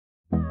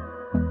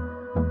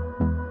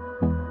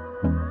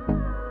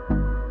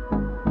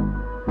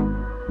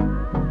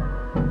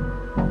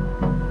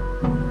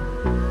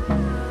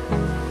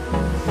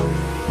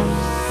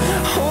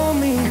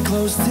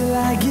close till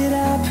I get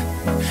up.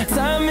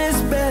 Time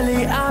is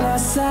barely on our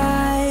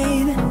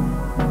side.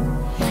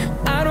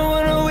 I don't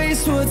wanna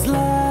waste what's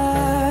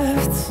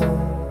left.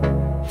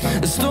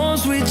 The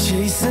storms we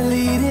chase are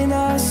leading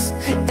us,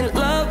 and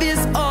love is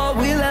all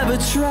we'll ever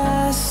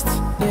trust.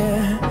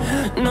 Yeah,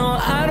 no,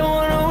 I don't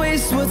wanna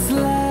waste what's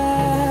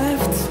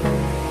left.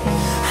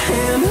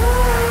 And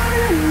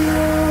on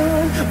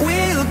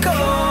we'll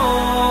go,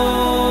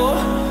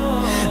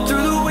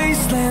 through the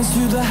wastelands,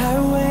 through the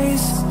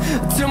highways,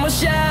 till my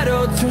shadow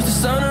turns to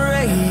sun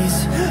rays.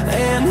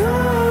 And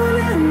on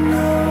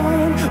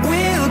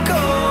we'll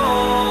go,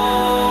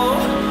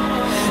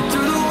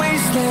 through the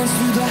wastelands,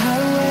 through the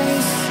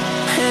highways,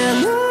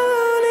 and on.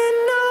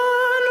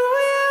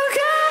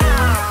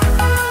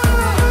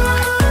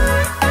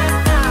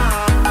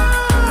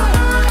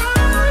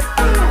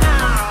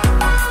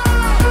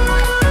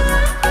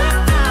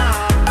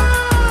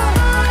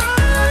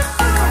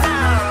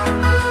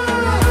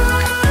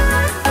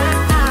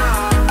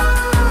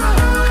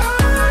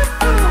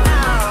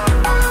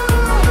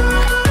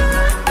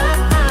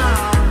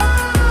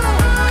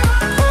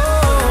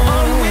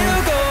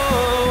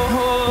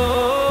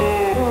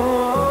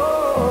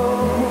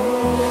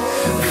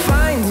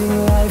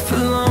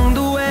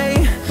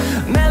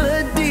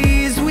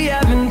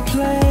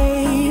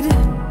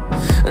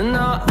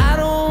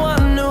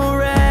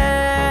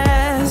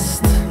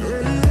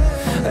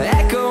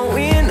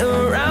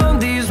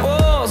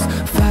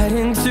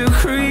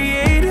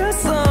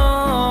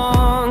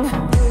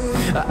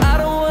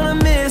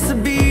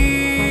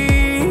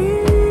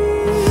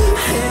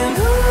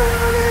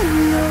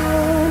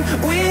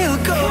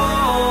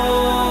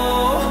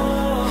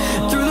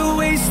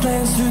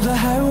 Through the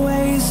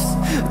highways,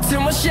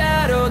 till my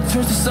shadow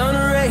turns to sun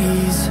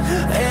rays.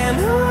 And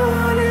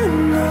on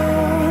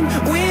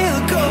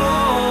we'll go,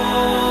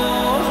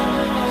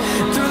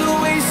 through the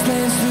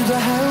wastelands, through the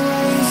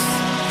highways,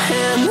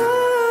 and on.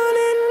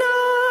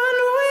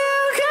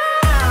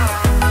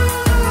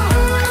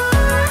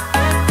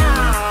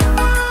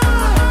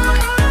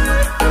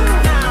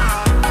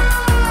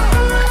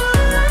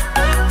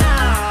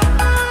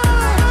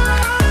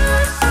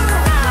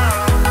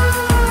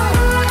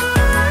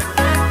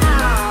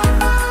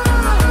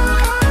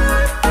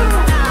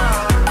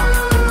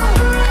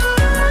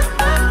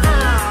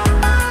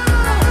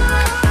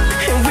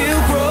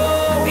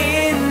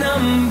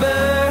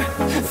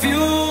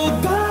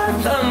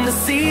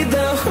 See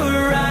the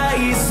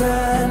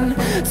horizon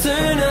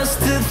turn us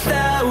to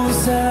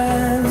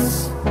thousands,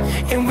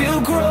 and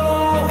we'll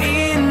grow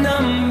in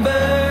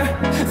number,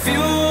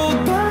 fueled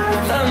by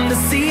them. To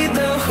see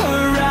the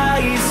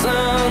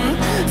horizon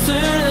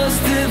turn us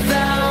to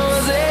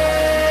thousands,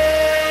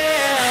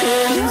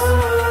 and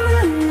on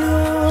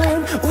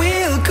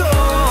we'll go,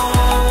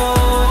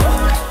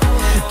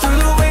 through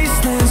the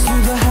wastelands,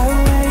 through the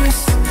highways,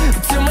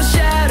 till my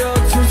shadow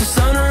turns to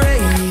sun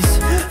rays.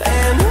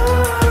 And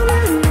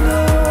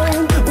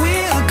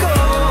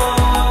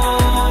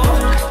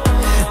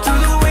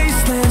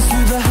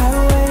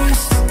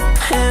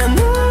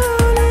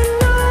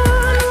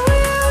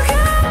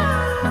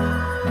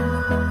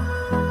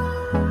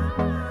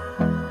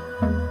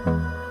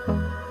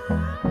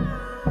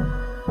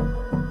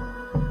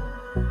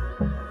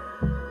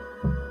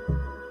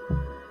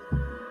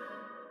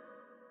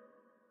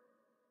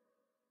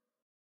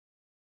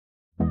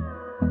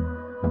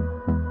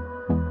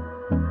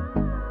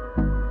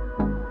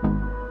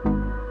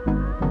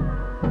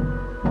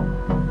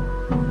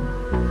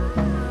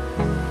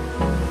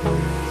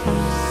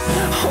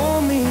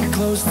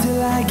close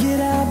till I get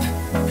up.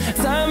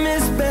 Time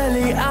is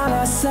barely on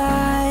our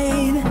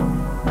side.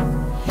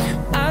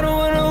 I don't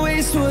wanna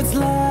waste what's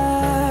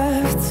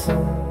left.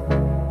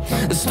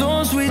 The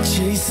storms we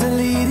chase are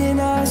leading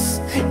us,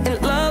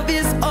 and love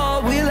is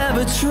all we'll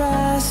ever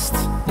trust.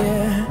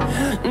 Yeah,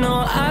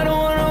 no, I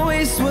don't wanna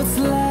waste what's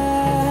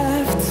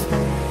left.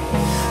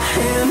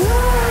 And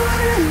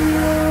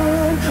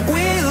on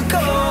we'll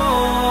go,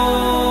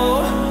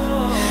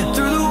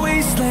 through the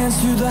wastelands,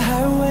 through the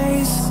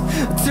highways,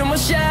 till my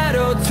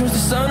shadow turns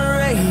to sun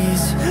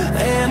rays.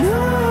 And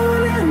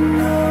on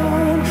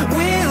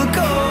we'll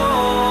go,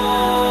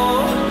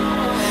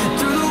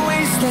 through the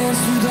wastelands,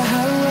 through the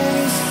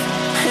highways,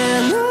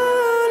 and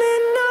on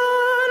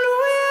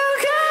we'll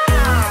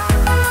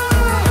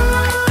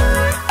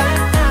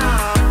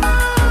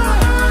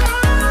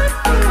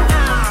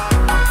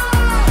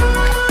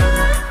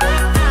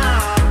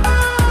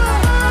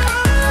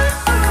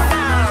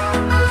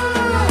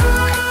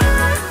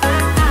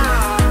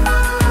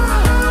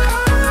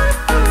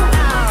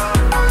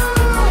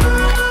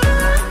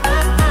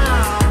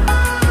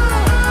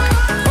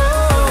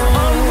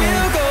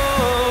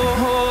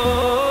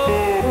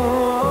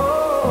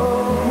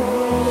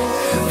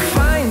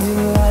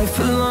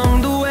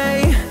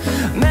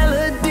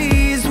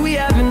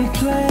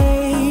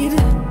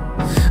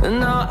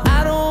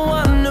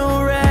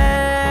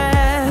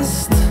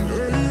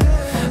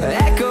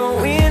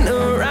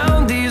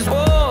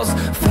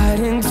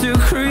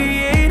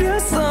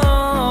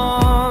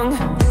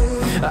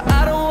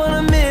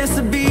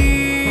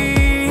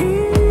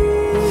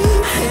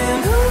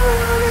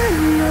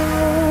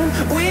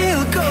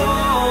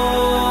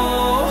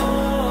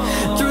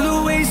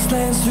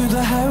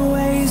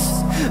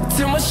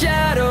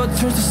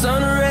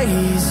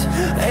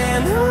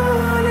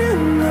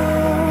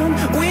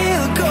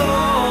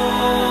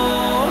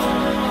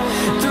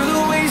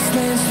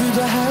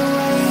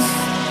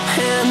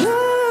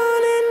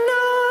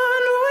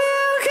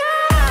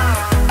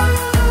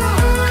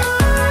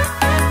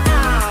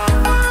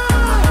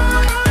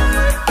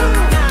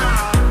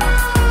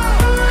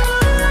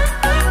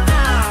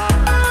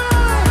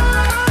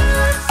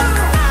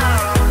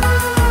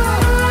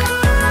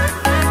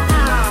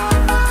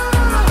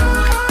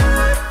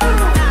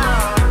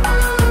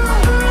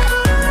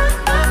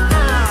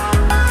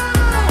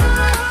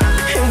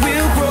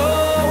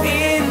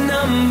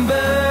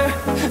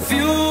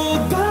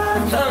fueled by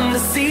them to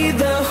see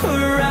the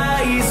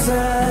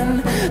horizon.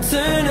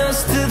 Turn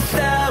us to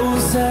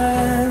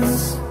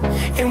thousands,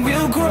 and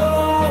we'll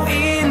grow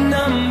in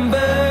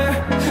number.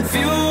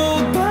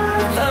 Fueled by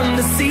them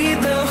to see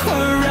the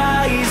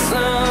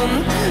horizon.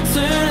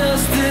 Turn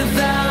us to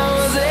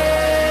thousands,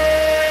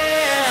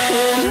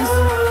 and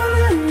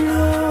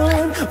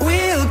on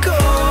we'll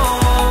go.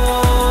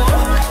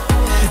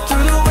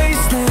 Through the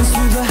wastelands,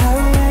 through the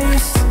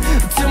highways,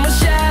 till my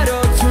shadow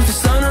turns to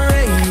sun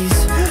rays.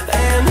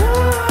 And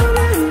on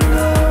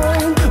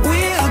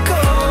we'll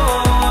go.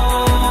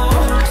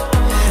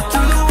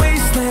 Through the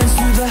wastelands,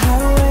 through the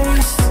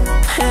highways,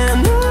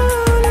 and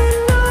on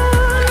we'll go.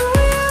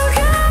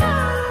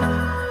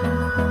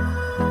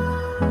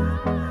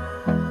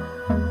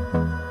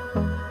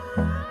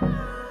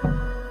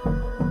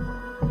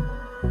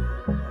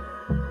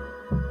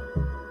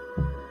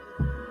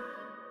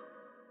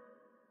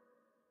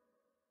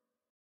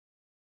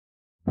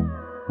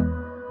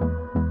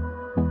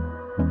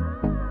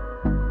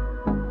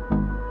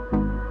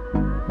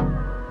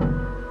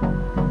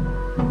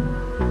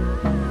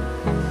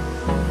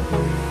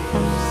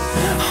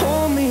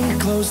 Hold me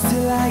close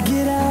till I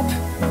get up.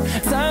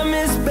 Time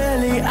is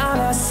barely on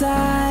our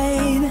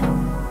side.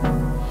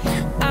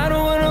 I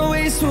don't wanna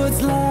waste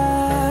what's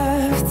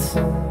left.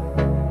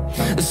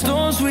 The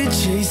storms we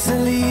chase are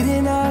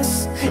leading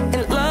us,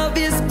 and love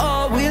is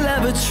all we'll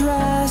ever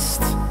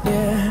trust.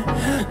 Yeah,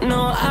 no,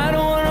 I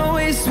don't wanna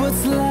waste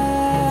what's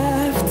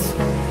left.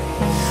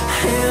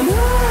 And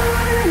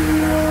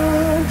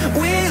on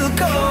we'll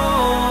go.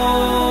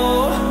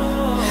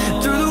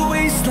 Through the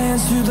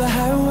wastelands, through the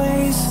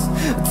highways,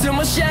 till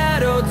my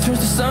shadow turns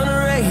to sun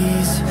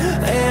rays.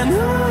 And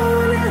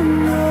on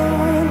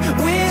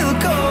we'll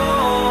go.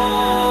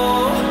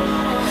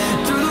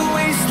 Through the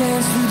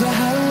wastelands, through the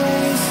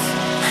highways,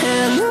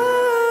 and on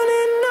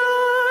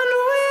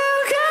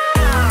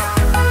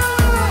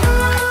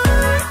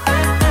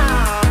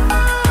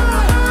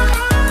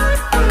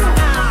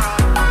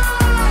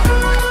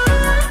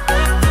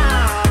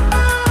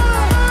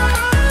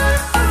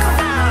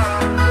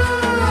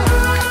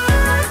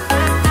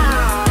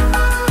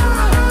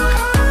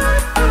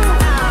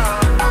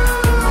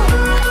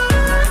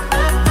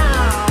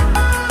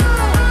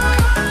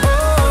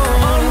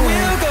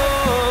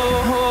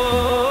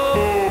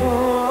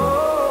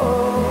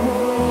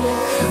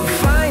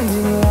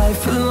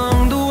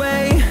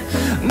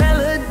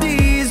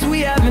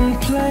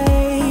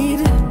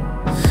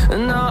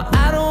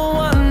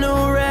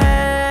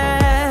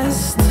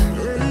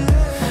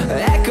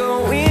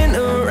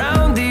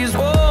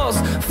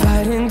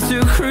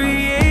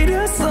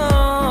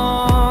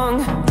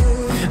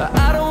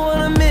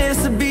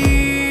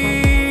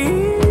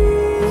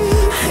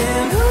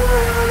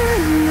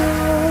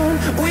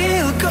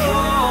we'll go.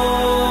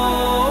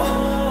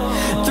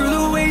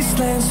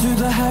 Through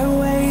the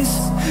highways,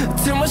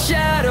 till my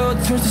shadow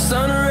turns to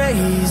sun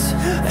rays.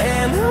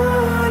 And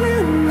on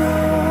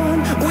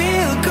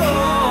we'll go.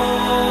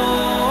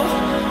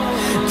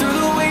 Through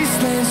the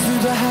wastelands,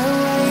 through the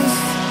highways,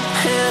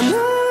 and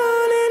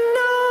on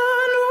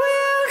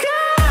we'll go.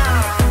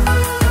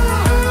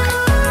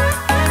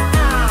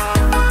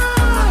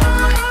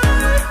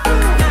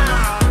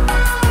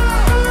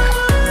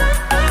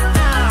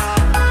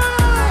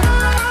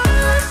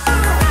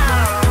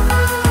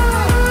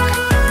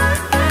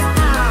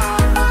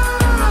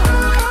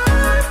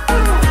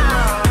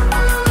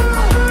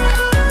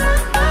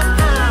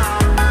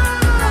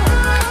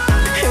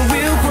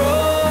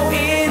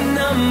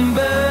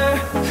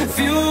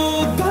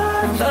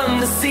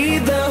 See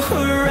the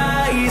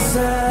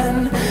horizon,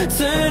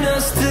 turn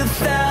us to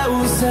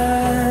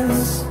thousands.